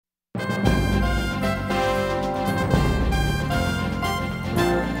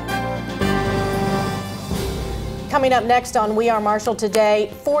Coming up next on We Are Marshall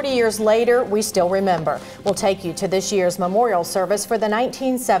Today, 40 years later, we still remember. We'll take you to this year's memorial service for the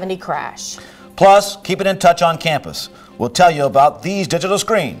 1970 crash. Plus, keeping in touch on campus. We'll tell you about these digital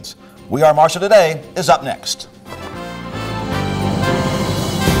screens. We Are Marshall Today is up next.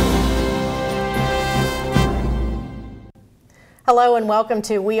 Hello and welcome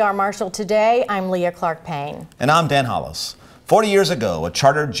to We Are Marshall Today. I'm Leah Clark Payne. And I'm Dan Hollis. 40 years ago, a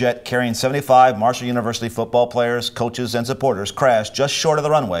chartered jet carrying 75 Marshall University football players, coaches, and supporters crashed just short of the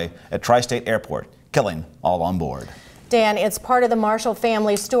runway at Tri-State Airport, killing all on board. Dan, it's part of the Marshall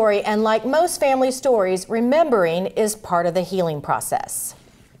family story, and like most family stories, remembering is part of the healing process.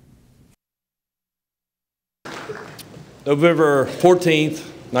 November 14th,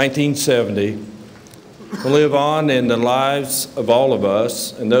 1970. We live on in the lives of all of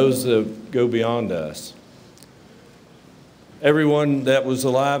us and those that go beyond us. Everyone that was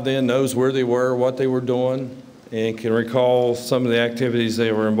alive then knows where they were, what they were doing, and can recall some of the activities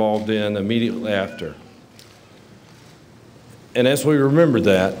they were involved in immediately after. And as we remember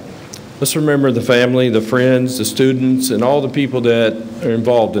that, let's remember the family, the friends, the students, and all the people that are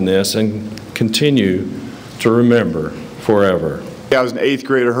involved in this and continue to remember forever. I was an 8th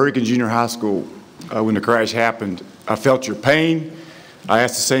grader at Hurricane Junior High School when the crash happened. I felt your pain. I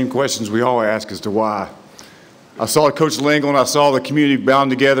asked the same questions we all ask as to why. I saw Coach Lingle and I saw the community bound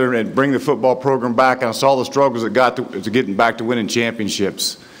together and bring the football program back, and I saw the struggles that got to getting back to winning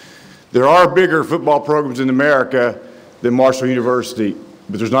championships. There are bigger football programs in America than Marshall University,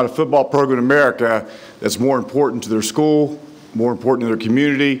 but there's not a football program in America that's more important to their school, more important to their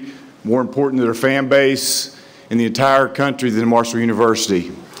community, more important to their fan base in the entire country than Marshall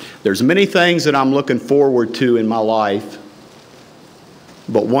University. There's many things that I'm looking forward to in my life,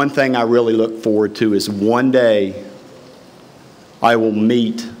 but one thing I really look forward to is one day I will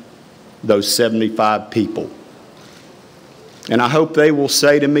meet those 75 people. And I hope they will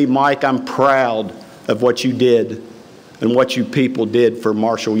say to me, Mike, I'm proud of what you did and what you people did for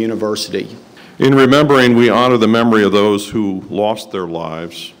Marshall University. In remembering, we honor the memory of those who lost their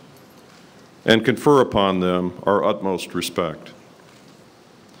lives and confer upon them our utmost respect.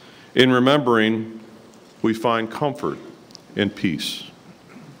 In remembering, we find comfort and peace.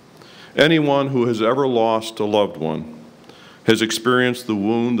 Anyone who has ever lost a loved one has experienced the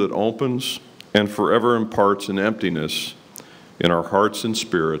wound that opens and forever imparts an emptiness in our hearts and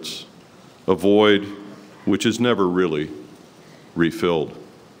spirits, a void which is never really refilled.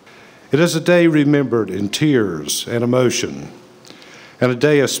 It is a day remembered in tears and emotion, and a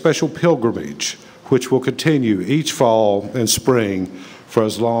day of special pilgrimage which will continue each fall and spring for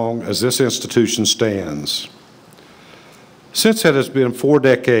as long as this institution stands. Since it has been 4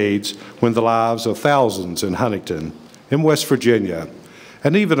 decades when the lives of thousands in Huntington, in West Virginia,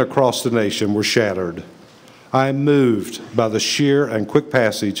 and even across the nation were shattered, I am moved by the sheer and quick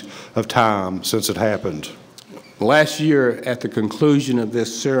passage of time since it happened. Last year, at the conclusion of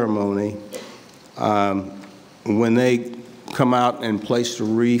this ceremony, when they come out and place the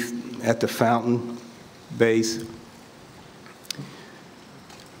wreath at the fountain base,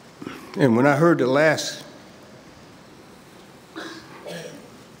 and when I heard the last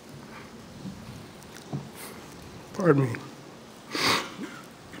pardon me.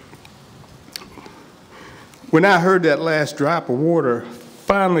 When I heard that last drop of water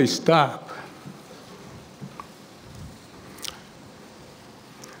finally stop,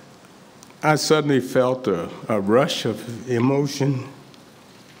 I suddenly felt a rush of emotion.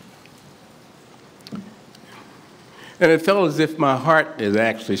 And it felt as if my heart had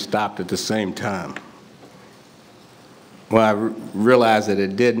actually stopped at the same time. Well, I realized that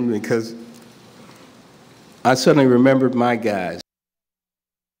it didn't, because I suddenly remembered my guys.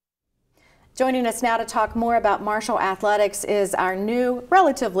 Joining us now to talk more about Marshall Athletics is our new,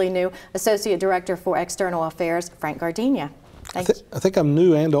 relatively new, Associate Director for External Affairs, Frank Giardina. I think I'm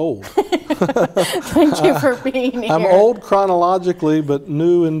new and old. Thank you for being here. I'm old chronologically, but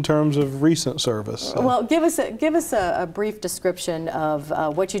new in terms of recent service. So. Well, give us a brief description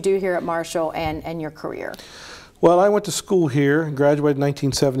of what you do here at Marshall and your career. Well, I went to school here, graduated in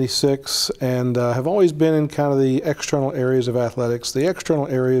 1976, and have always been in kind of the external areas of athletics. The external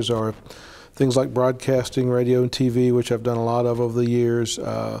areas are things like broadcasting, radio and TV, which I've done a lot of over the years,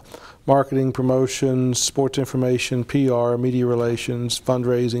 marketing, promotions, sports information, PR, media relations,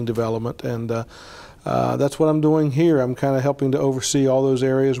 fundraising, development, and that's what I'm doing here. I'm kind of helping to oversee all those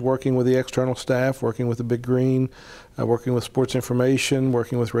areas, working with the external staff, working with the Big Green, working with sports information,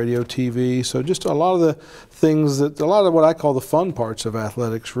 working with radio, TV. So just a lot of the things a lot of what I call the fun parts of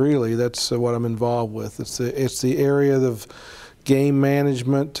athletics, really. That's what I'm involved with. It's the area of game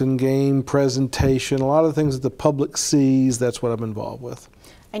management and game presentation, a lot of the things that the public sees, that's what I'm involved with.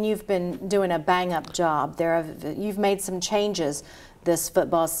 And you've been doing a bang-up job. You've made some changes this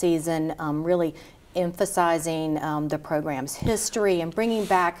football season, really emphasizing the program's history and bringing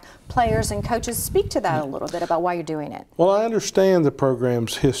back players and coaches. Speak to that a little bit about why you're doing it. Well, I understand the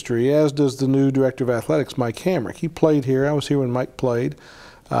program's history, as does the new director of athletics, Mike Hamrick. He played here. I was here when Mike played.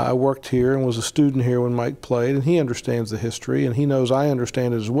 I worked here and was a student here when Mike played, and he understands the history, and he knows I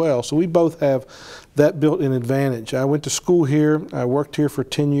understand it as well. So we both have that built-in advantage. I went to school here. I worked here for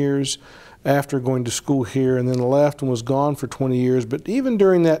 10 years after going to school here, and then left and was gone for 20 years. But even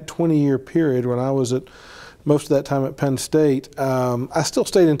during that 20-year period, when I was at most of that time at Penn State, I still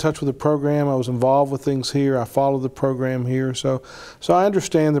stayed in touch with the program. I was involved with things here. I followed the program here. So I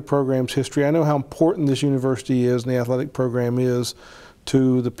understand the program's history. I know how important this university is and the athletic program is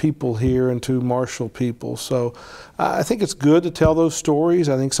to the people here and to Marshall people. So I think it's good to tell those stories.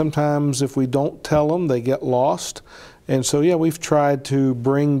 I think sometimes if we don't tell them, they get lost. And so, yeah, we've tried to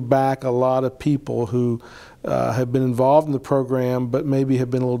bring back a lot of people who have been involved in the program but maybe have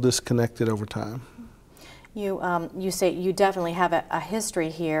been a little disconnected over time. You say you definitely have a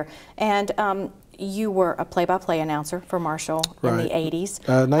history here, and you were a play-by-play announcer for Marshall in the 80s.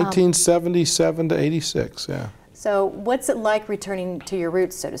 1977 to 86, yeah. So what's it like returning to your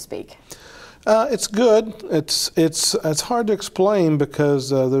roots, so to speak? It's good. It's hard to explain because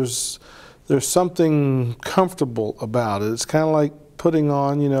there's something comfortable about it. It's kind of like putting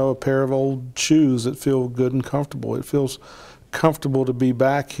on, you know, a pair of old shoes that feel good and comfortable. It feels comfortable to be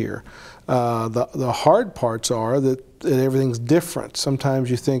back here. The hard parts are that everything's different. Sometimes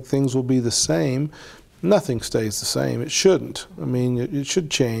you think things will be the same. Nothing stays the same. It shouldn't. I mean, it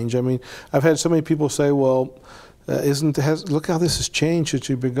should change. I mean, I've had so many people say, well, look how this has changed since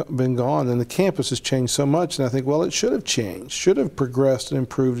you've been gone, and the campus has changed so much. And I think, well, it should have changed, should have progressed and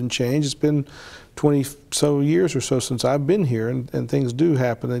improved and changed. It's been 20 so years or so since I've been here, and things do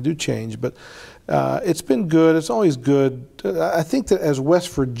happen, they do change. But it's been good. It's always good. I think that as West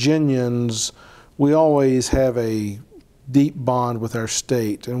Virginians, we always have a deep bond with our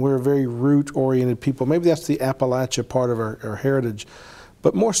state, and we're a very root-oriented people. Maybe that's the Appalachia part of our heritage,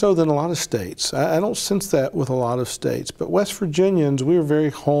 but more so than a lot of states. I don't sense that with a lot of states. But West Virginians, we are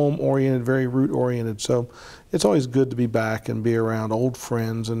very home-oriented, very root-oriented. So it's always good to be back and be around old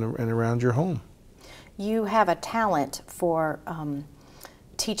friends and around your home. You have a talent for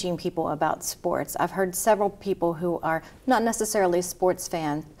teaching people about sports. I've heard several people who are not necessarily sports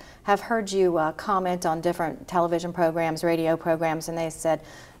fans have heard you comment on different television programs, radio programs, and they said,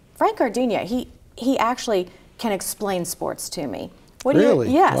 Frank Giardina, he actually can explain sports to me. What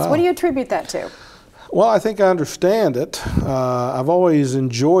really? Yes. Wow. What do you attribute that to? Well, I think I understand it. I've always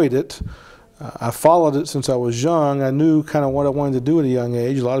enjoyed it. I followed it since I was young. I knew kind of what I wanted to do at a young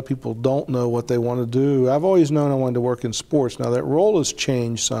age. A lot of people don't know what they want to do. I've always known I wanted to work in sports. Now, that role has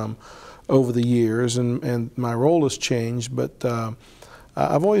changed some over the years, and my role has changed, but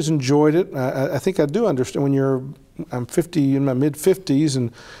I've always enjoyed it. I think I do understand when I'm 50, in my mid-50s,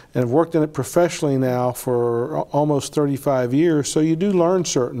 and have worked in it professionally now for almost 35 years, so you do learn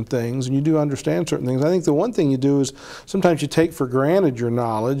certain things and you do understand certain things. I think the one thing you do is sometimes you take for granted your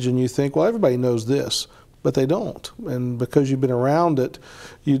knowledge and you think, well, everybody knows this, but they don't. And because you've been around it,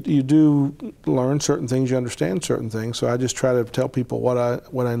 you do learn certain things, you understand certain things. So I just try to tell people what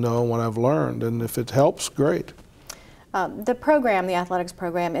I know and what I've learned, and if it helps, great. The program, the athletics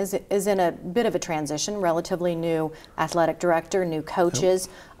program, is in a bit of a transition, relatively new athletic director, new coaches.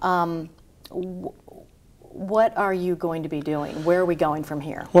 Yep. What are you going to be doing? Where are we going from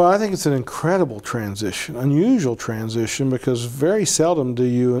here? Well, I think it's an incredible transition, unusual transition, because very seldom do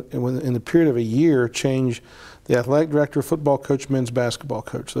you, in the period of a year, change the athletic director, football coach, men's basketball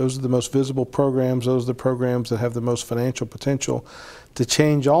coach. Those are the most visible programs. Those are the programs that have the most financial potential. To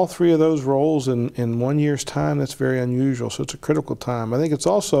change all three of those roles in 1 year's time, that's very unusual. So it's a critical time. I think it's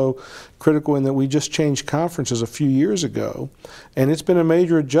also critical in that we just changed conferences a few years ago, and it's been a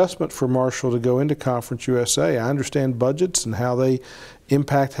major adjustment for Marshall to go into Conference USA. I understand budgets and how they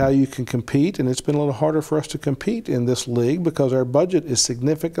impact how you can compete, and it's been a little harder for us to compete in this league because our budget is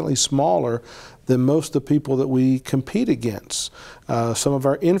significantly smaller than most of the people that we compete against. Some of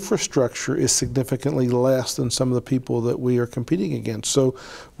our infrastructure is significantly less than some of the people that we are competing against. So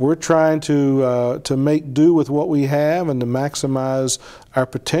we're trying to make do with what we have and to maximize our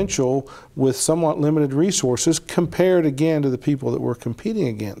potential with somewhat limited resources compared again to the people that we're competing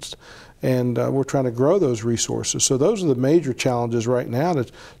against. And we're trying to grow those resources. So those are the major challenges right now to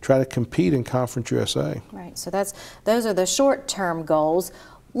try to compete in Conference USA. Right, so those are the short-term goals.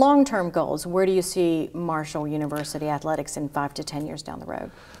 long-term goals, where do you see Marshall University athletics in 5 to 10 years down the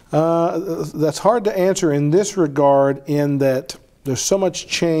road? That's hard to answer in this regard, in that there's so much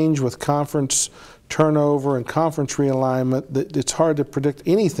change with conference turnover and conference realignment that it's hard to predict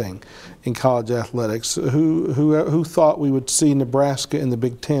anything in college athletics. Who thought we would see Nebraska in the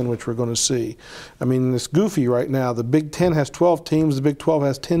Big Ten, which we're going to see? I mean, it's goofy right now. The Big Ten has 12 teams, the Big 12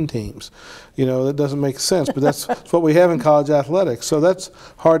 has 10 teams. You know, that doesn't make sense, but that's what we have in college athletics. So that's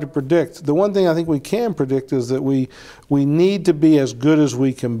hard to predict. The one thing I think we can predict is that we need to be as good as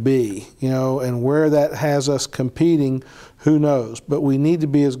we can be, you know, and where that has us competing, who knows? But we need to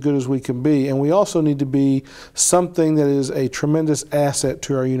be as good as we can be, and we also need to be something that is a tremendous asset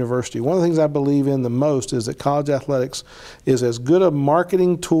to our university. One of the things I believe in the most is that college athletics is as good a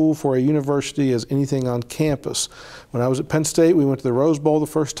marketing tool for a university as anything on campus. When I was at Penn State, we went to the Rose Bowl the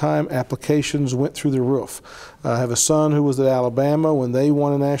first time. Applications went through the roof. I have a son who was at Alabama. When they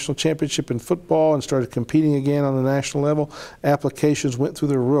won a national championship in football and started competing again on the national level, applications went through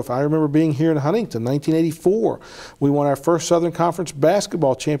the roof. I remember being here in Huntington, 1984. We won our first Southern Conference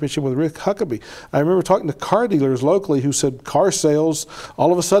basketball championship with Rick Huckabee. I remember talking to car dealers locally who said car sales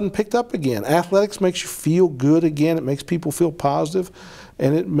all of a sudden picked up again. Athletics makes you feel good again. It makes people feel positive,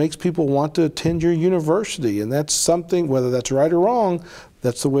 and it makes people want to attend your university. And that's something, whether that's right or wrong,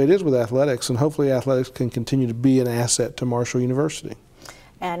 that's the way it is with athletics, and hopefully athletics can continue to be an asset to Marshall University.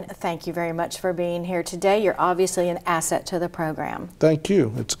 And thank you very much for being here today. You're obviously an asset to the program. Thank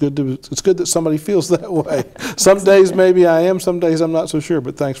you. It's good that somebody feels that way. Some days maybe I am, some days I'm not so sure,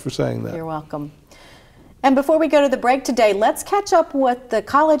 but thanks for saying that. You're welcome. And before we go to the break today, let's catch up with the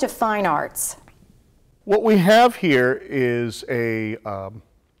College of Fine Arts. What we have here is a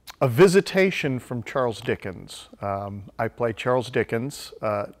visitation from Charles Dickens. I play Charles Dickens,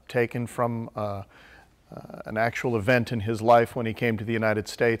 taken from an actual event in his life when he came to the United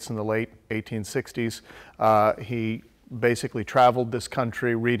States in the late 1860s. He basically traveled this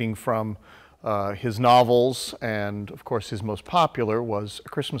country reading from his novels, and of course his most popular was A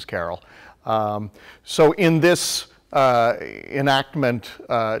Christmas Carol. So in this enactment,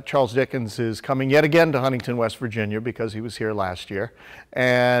 Charles Dickens is coming yet again to Huntington, West Virginia, because he was here last year,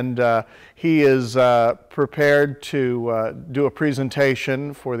 and he is prepared to do a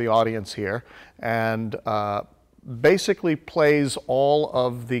presentation for the audience here, and basically plays all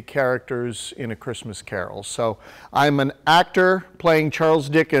of the characters in A Christmas Carol. So I'm an actor playing Charles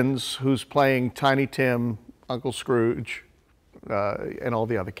Dickens, who's playing Tiny Tim, Uncle Scrooge, and all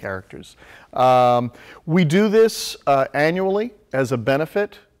the other characters. We do this annually as a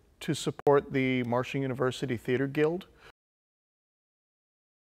benefit to support the Marshall University Theater Guild.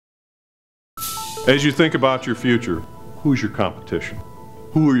 As you think about your future, who's your competition?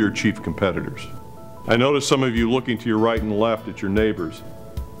 Who are your chief competitors? I notice some of you looking to your right and left at your neighbors.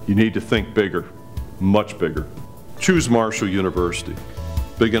 You need to think bigger, much bigger. Choose Marshall University.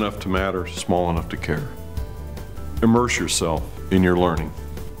 Big enough to matter, small enough to care. Immerse yourself in your learning.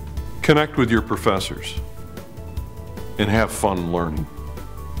 Connect with your professors and have fun learning.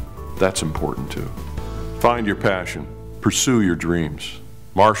 That's important too. Find your passion, pursue your dreams.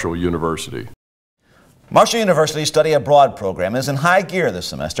 Marshall University. Marshall University's Study Abroad program is in high gear this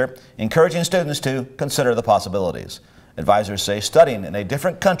semester, encouraging students to consider the possibilities. Advisors say studying in a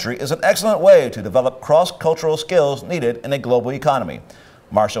different country is an excellent way to develop cross-cultural skills needed in a global economy.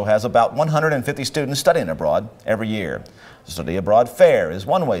 Marshall has about 150 students studying abroad every year. The Study Abroad Fair is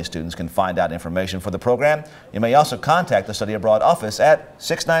one way students can find out information for the program. You may also contact the Study Abroad office at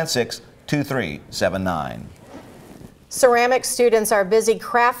 696-2379. Ceramic students are busy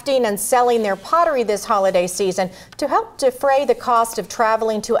crafting and selling their pottery this holiday season to help defray the cost of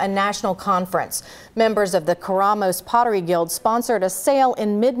traveling to a national conference. Members of the Karamos Pottery Guild sponsored a sale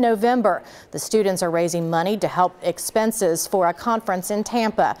in mid-November. The students are raising money to help expenses for a conference in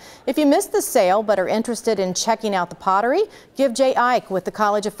Tampa. If you missed the sale but are interested in checking out the pottery, give Jay Ike with the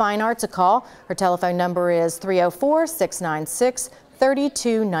College of Fine Arts a call. Her telephone number is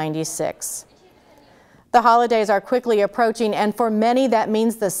 304-696-3296. The holidays are quickly approaching, and for many that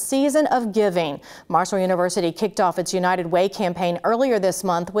means the season of giving. Marshall University kicked off its United Way campaign earlier this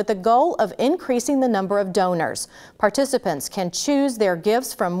month with the goal of increasing the number of donors. Participants can choose their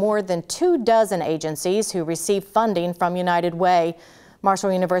gifts from more than 24 agencies who receive funding from United Way.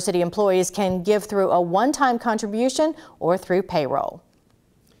 Marshall University employees can give through a one-time contribution or through payroll.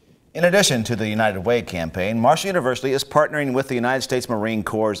 In addition to the United Way campaign, Marshall University is partnering with the United States Marine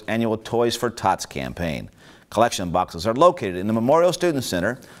Corps' annual Toys for Tots campaign. Collection boxes are located in the Memorial Student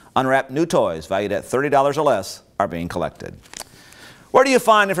Center. Unwrapped new toys valued at $30 or less are being collected. Where do you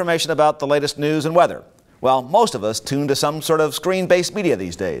find information about the latest news and weather? Well, most of us tune to some sort of screen-based media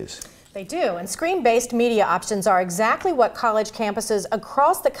these days. They do, and screen-based media options are exactly what college campuses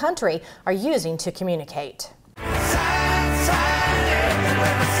across the country are using to communicate.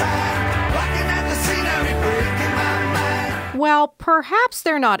 Well, perhaps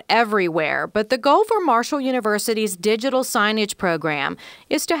they're not everywhere, but the goal for Marshall University's digital signage program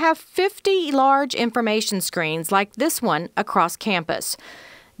is to have 50 large information screens like this one across campus.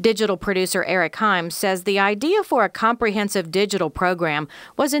 Digital producer Eric Himes says the idea for a comprehensive digital program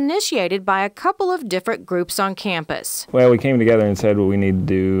was initiated by a couple of different groups on campus. Well, we came together and said, well, we need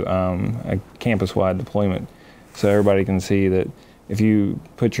to do a campus-wide deployment so everybody can see that if you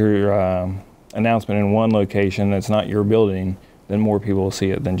put your announcement in one location that's not your building, then more people will see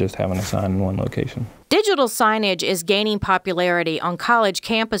it than just having a sign in one location. Digital signage is gaining popularity on college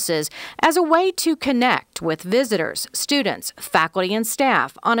campuses as a way to connect with visitors, students, faculty, and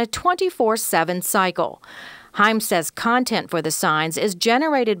staff on a 24/7 cycle. Himes says content for the signs is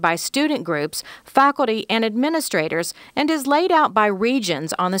generated by student groups, faculty, and administrators and is laid out by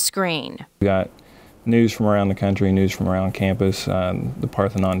regions on the screen. We got news from around the country, news from around campus, the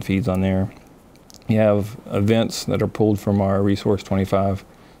Parthenon feeds on there. You have events that are pulled from our Resource 25.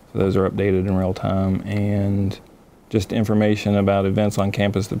 So those are updated in real time, and just information about events on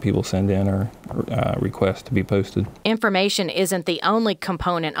campus that people send in or request to be posted. Information isn't the only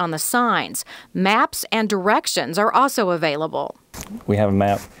component on the signs. Maps and directions are also available. We have a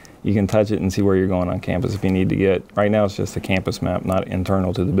map. You can touch it and see where you're going on campus if you need to get. Right now it's just a campus map, not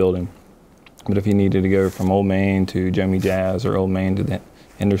internal to the building. But if you needed to go from Old Main to Jomie Jazz or Old Main to the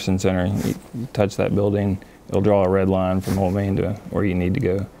Henderson Center, you touch that building, it'll draw a red line from Old Main to where you need to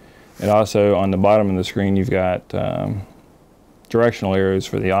go. And also on the bottom of the screen you've got directional arrows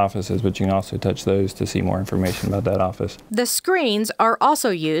for the offices, but you can also touch those to see more information about that office. The screens are also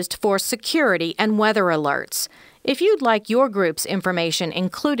used for security and weather alerts. If you'd like your group's information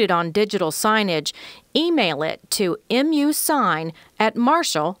included on digital signage, email it to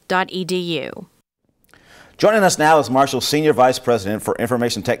musign@marshall.edu. Joining us now is Marshall's Senior Vice President for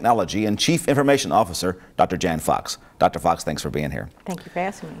Information Technology and Chief Information Officer, Dr. Jan Fox. Dr. Fox, thanks for being here. Thank you for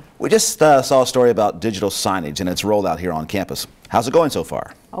asking me. We just saw a story about digital signage and its rollout here on campus. How's it going so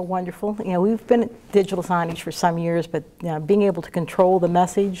far? Oh, wonderful. You know, we've been at digital signage for some years, but being able to control the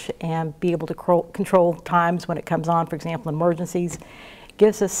message and be able to control times when it comes on, for example, emergencies,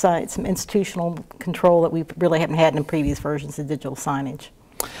 gives us some institutional control that we really haven't had in previous versions of digital signage.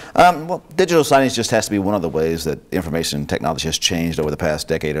 Well, digital signage just has to be one of the ways that information technology has changed over the past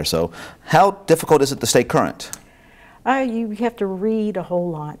decade or so. How difficult is it to stay current? You have to read a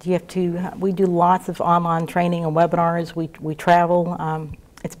whole lot. You have to. We do lots of online training and webinars. We travel.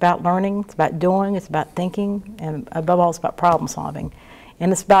 It's about learning. It's about doing. It's about thinking, and above all, it's about problem solving.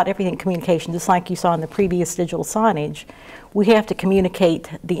 And it's about everything communication. Just like you saw in the previous digital signage, we have to communicate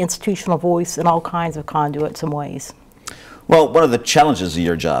the institutional voice in all kinds of conduits and ways. Well, one of the challenges of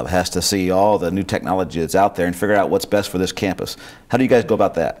your job has to see all the new technology that's out there and figure out what's best for this campus. How do you guys go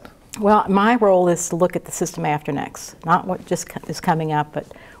about that? Well, my role is to look at the system after next, not what just is coming up, but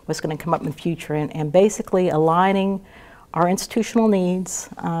what's going to come up in the future, and basically aligning our institutional needs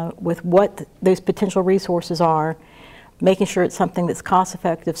with what those potential resources are, making sure it's something that's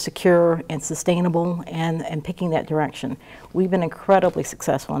cost-effective, secure, and sustainable, and picking that direction. We've been incredibly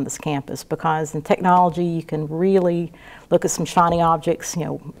successful on this campus because in technology you can really look at some shiny objects. You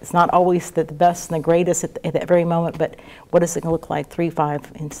know, it's not always the best and the greatest at that very moment, but what is it going to look like 3,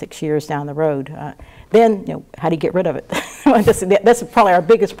 5, and 6 years down the road? Then, you know, how do you get rid of it? That's probably our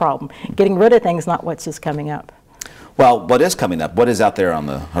biggest problem. Getting rid of things, not what's just coming up. Well, what is coming up? What is out there on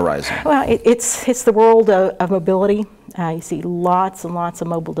the horizon? Well, it's the world of mobility. You see lots and lots of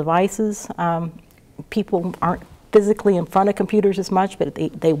mobile devices. People aren't physically in front of computers as much, but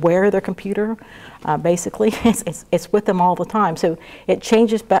they wear their computer, basically. It's with them all the time. So it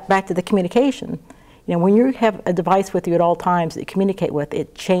changes back to the communication. You know, when you have a device with you at all times that you communicate with,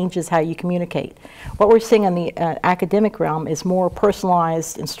 it changes how you communicate. What we're seeing in the academic realm is more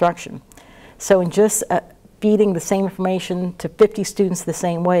personalized instruction. So in just feeding the same information to 50 students the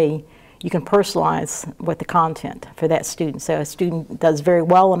same way, you can personalize what the content for that student. So a student does very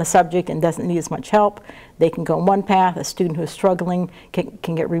well on a subject and doesn't need as much help, they can go on one path. A student who's struggling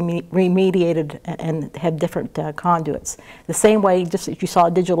can get remediated and have different conduits. The same way, just as you saw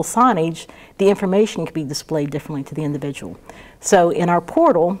digital signage, the information can be displayed differently to the individual. So in our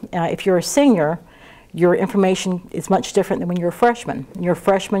portal, if you're a senior, your information is much different than when you're a freshman. When you're a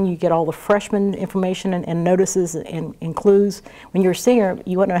freshman, you get all the freshman information and notices and clues. When you're a senior,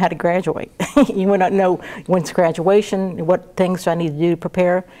 you wouldn't know how to graduate. You would not know when's graduation, what things do I need to do to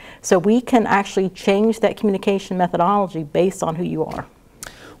prepare. So we can actually change that communication methodology based on who you are.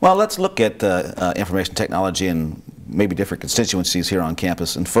 Well, let's look at information technology and maybe different constituencies here on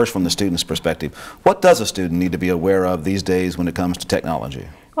campus. And first, from the student's perspective, what does a student need to be aware of these days when it comes to technology?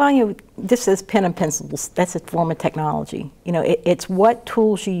 Well, you know, this is pen and pencils. That's a form of technology. You know, it's what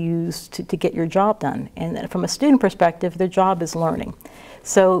tools you use to get your job done. And from a student perspective, their job is learning.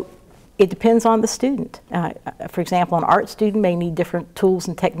 So it depends on the student. For example, an art student may need different tools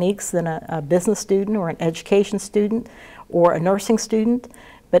and techniques than a business student or an education student or a nursing student.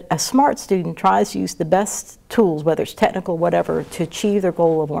 But a smart student tries to use the best tools, whether it's technical, whatever, to achieve their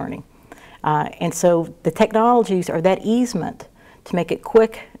goal of learning. And so the technologies are that easement to make it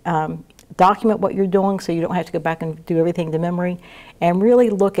quick, document what you're doing so you don't have to go back and do everything to memory, and really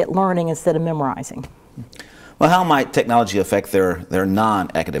look at learning instead of memorizing. Well, how might technology affect their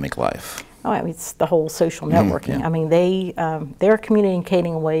non-academic life? Oh, I mean, it's the whole social networking. Yeah. I mean, they're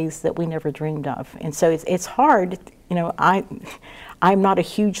communicating in ways that we never dreamed of. And so it's hard, you know, I'm not a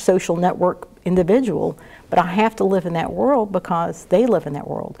huge social network individual, but I have to live in that world because they live in that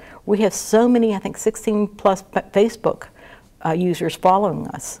world. We have so many, I think 16 plus Facebook users following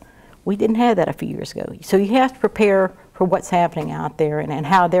us. We didn't have that a few years ago. So you have to prepare for what's happening out there and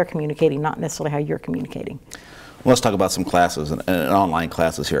how they're communicating, not necessarily how you're communicating. Well, let's talk about some classes and online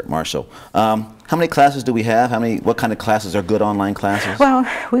classes here at Marshall. How many classes do we have? What kind of classes are good online classes? Well,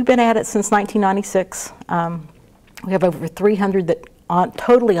 we've been at it since 1996. We have over 300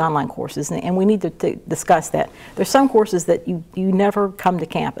 totally online courses, and we need to discuss that. There's some courses that you never come to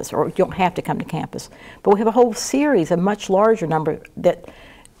campus, or you don't have to come to campus. But we have a whole series, a much larger number, that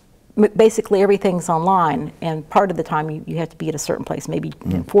basically everything's online, and part of the time you have to be at a certain place. Maybe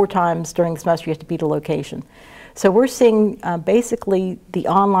 4 times during the semester you have to be at a location. So we're seeing basically the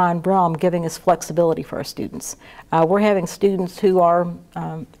online realm giving us flexibility for our students. We're having students who are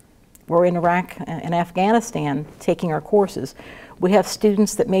we're in Iraq and Afghanistan taking our courses. We have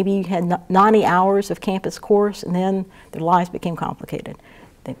students that maybe had 90 hours of campus course, and then their lives became complicated.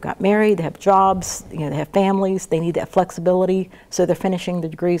 They've got married, they have jobs, you know, they have families, they need that flexibility, so they're finishing the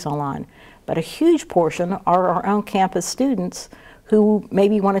degrees online. But a huge portion are our own campus students who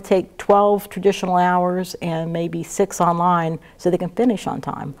maybe want to take 12 traditional hours and maybe 6 online so they can finish on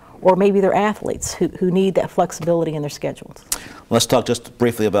time. Or maybe they're athletes who need that flexibility in their schedules. Let's talk just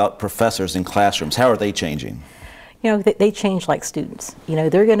briefly about professors in classrooms. How are they changing? You know, they change like students. You know,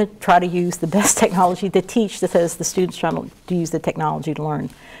 they're going to try to use the best technology to teach that says the student's trying to use the technology to learn.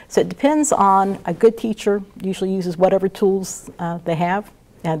 So it depends on a good teacher, usually uses whatever tools they have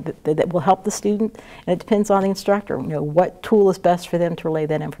that will help the student, and it depends on the instructor, you know, what tool is best for them to relay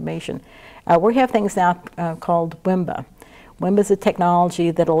that information. We have things now called WIMBA. WIMBA is a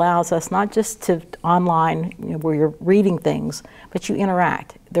technology that allows us not just to online, you know, where you're reading things, but you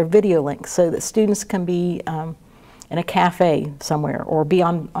interact. They're video links so that students can be in a cafe somewhere, or be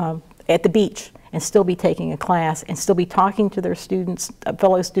on at the beach and still be taking a class and still be talking to their students,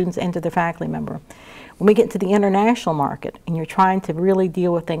 fellow students, and to their faculty member. When we get to the international market and you're trying to really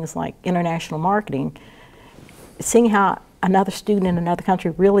deal with things like international marketing, seeing how another student in another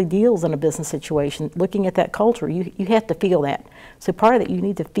country really deals in a business situation, looking at that culture, you have to feel that. So part of that, you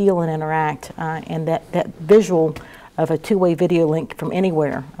need to feel and interact, and that visual of a two-way video link from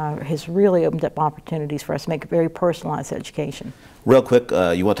anywhere has really opened up opportunities for us to make a very personalized education. Real quick,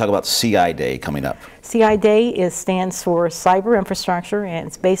 you want to talk about CI Day coming up. CI Day stands for Cyber Infrastructure, and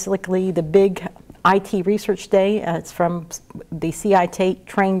it's basically the big IT research day. It's from the CI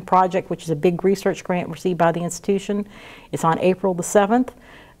Train project, which is a big research grant received by the institution. It's on April the 7th.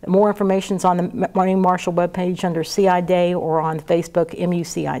 More information is on the Morning Marshall webpage under CI Day or on Facebook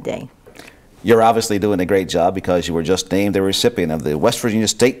MUCI Day. You're obviously doing a great job because you were just named the recipient of the West Virginia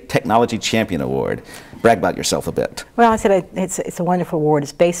State Technology Champion Award. Brag about yourself a bit. Well, I said it's a wonderful award.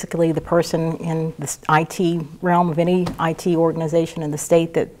 It's basically the person in the IT realm of any IT organization in the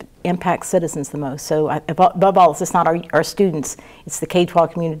state that impacts citizens the most. So above all, it's not our students, it's the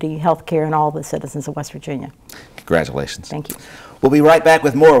K-12 community, healthcare, and all the citizens of West Virginia. Congratulations. Thank you. We'll be right back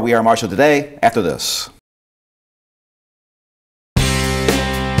with more We Are Marshall Today after this.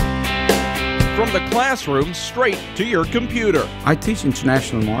 From the classroom straight to your computer. I teach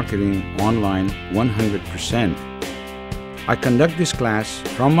international marketing online 100%. I conduct this class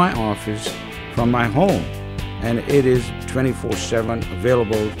from my office, from my home, and it is 24/7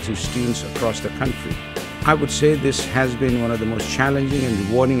 available to students across the country. I would say this has been one of the most challenging and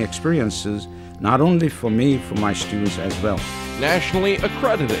rewarding experiences not only for me, for my students as well. Nationally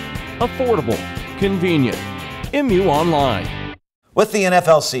accredited, affordable, convenient. MU Online. With the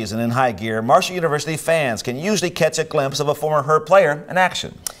NFL season in high gear, Marshall University fans can usually catch a glimpse of a former Herd player in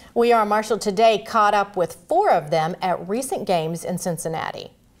action. We Are Marshall Today caught up with 4 of them at recent games in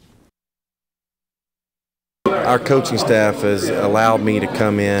Cincinnati. Our coaching staff has allowed me to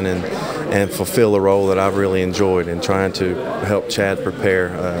come in and fulfill a role that I've really enjoyed in trying to help Chad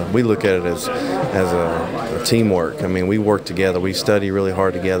prepare. We look at it as a teamwork. I mean, we work together. We study really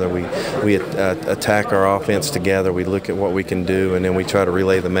hard together. We attack our offense together. We look at what we can do, and then we try to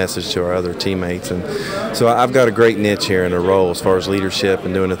relay the message to our other teammates. And so I've got a great niche here in a role as far as leadership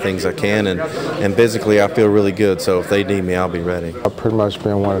and doing the things I can. And physically, I feel really good. So if they need me, I'll be ready. I've pretty much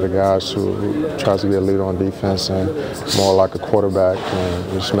been one of the guys who tries to be a leader on defense and more like a quarterback,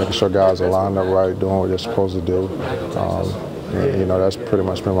 and just making sure guys are lined up right, doing what they're supposed to do. You know, that's pretty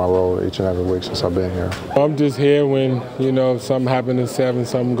much been my role each and every week since I've been here. I'm just here when, you know, if something happens at 7,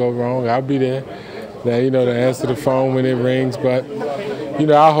 something go wrong, I'll be there. You know, to answer the phone when it rings. But, you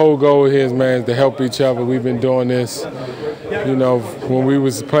know, our whole goal here is, man, is to help each other. We've been doing this, you know, when we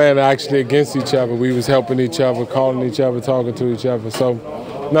was playing actually against each other, we was helping each other, calling each other, talking to each other. So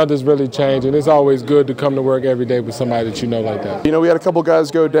nothing's really changed, and it's always good to come to work every day with somebody that you know like that. You know, we had a couple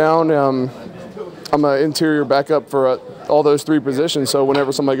guys go down. I'm an interior backup for all those 3 positions, so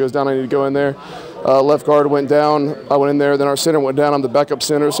whenever somebody goes down, I need to go in there. Left guard went down, I went in there, then our center went down, I'm the backup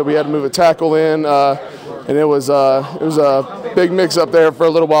center, so we had to move a tackle in, and it was a big mix up there for a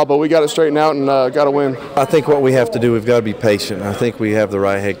little while, but we got it straightened out and got a win. I think what we have to do, we've got to be patient. I think we have the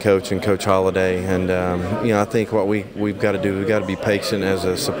right head coach and Coach Holliday, and you know, I think what we've got to do, we've got to be patient as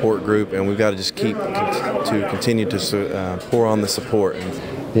a support group, and we've got to just continue to pour on the support.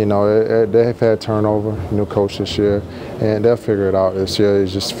 You know, they've had turnover, new coach this year, and they'll figure it out. This year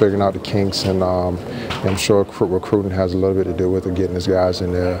is just figuring out the kinks, and I'm sure recruiting has a little bit to do with it, getting these guys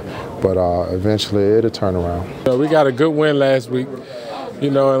in there. But eventually, it'll turn around. You know, we got a good win last week,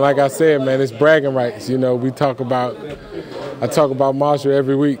 you know, and like I said, man, it's bragging rights. You know, I talk about Marshall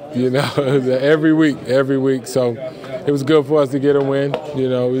every week, you know, every week. So it was good for us to get a win. You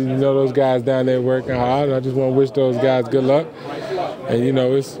know those guys down there working hard. I just want to wish those guys good luck. And you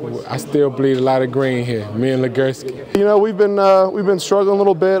know, I still bleed a lot of green here. Me and Legursky. You know, we've been struggling a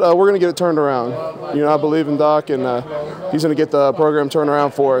little bit. We're going to get it turned around. You know, I believe in Doc, and he's going to get the program turned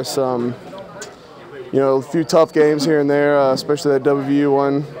around for us. You know, a few tough games here and there, especially that WVU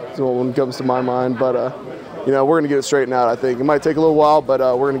one. Is the one that comes to my mind. But you know, we're going to get it straightened out. I think it might take a little while, but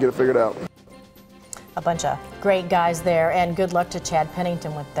we're going to get it figured out. A bunch of great guys there, and good luck to Chad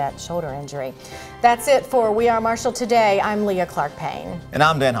Pennington with that shoulder injury. That's it for We Are Marshall Today. I'm Leah Clark Payne. And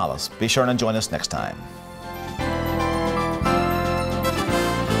I'm Dan Hollis. Be sure to join us next time.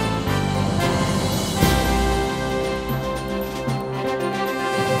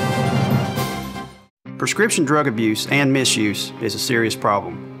 Prescription drug abuse and misuse is a serious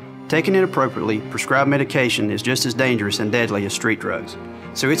problem. Taking inappropriately prescribed medication is just as dangerous and deadly as street drugs.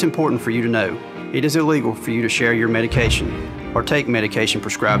 So it's important for you to know it is illegal for you to share your medication or take medication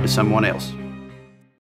prescribed to someone else.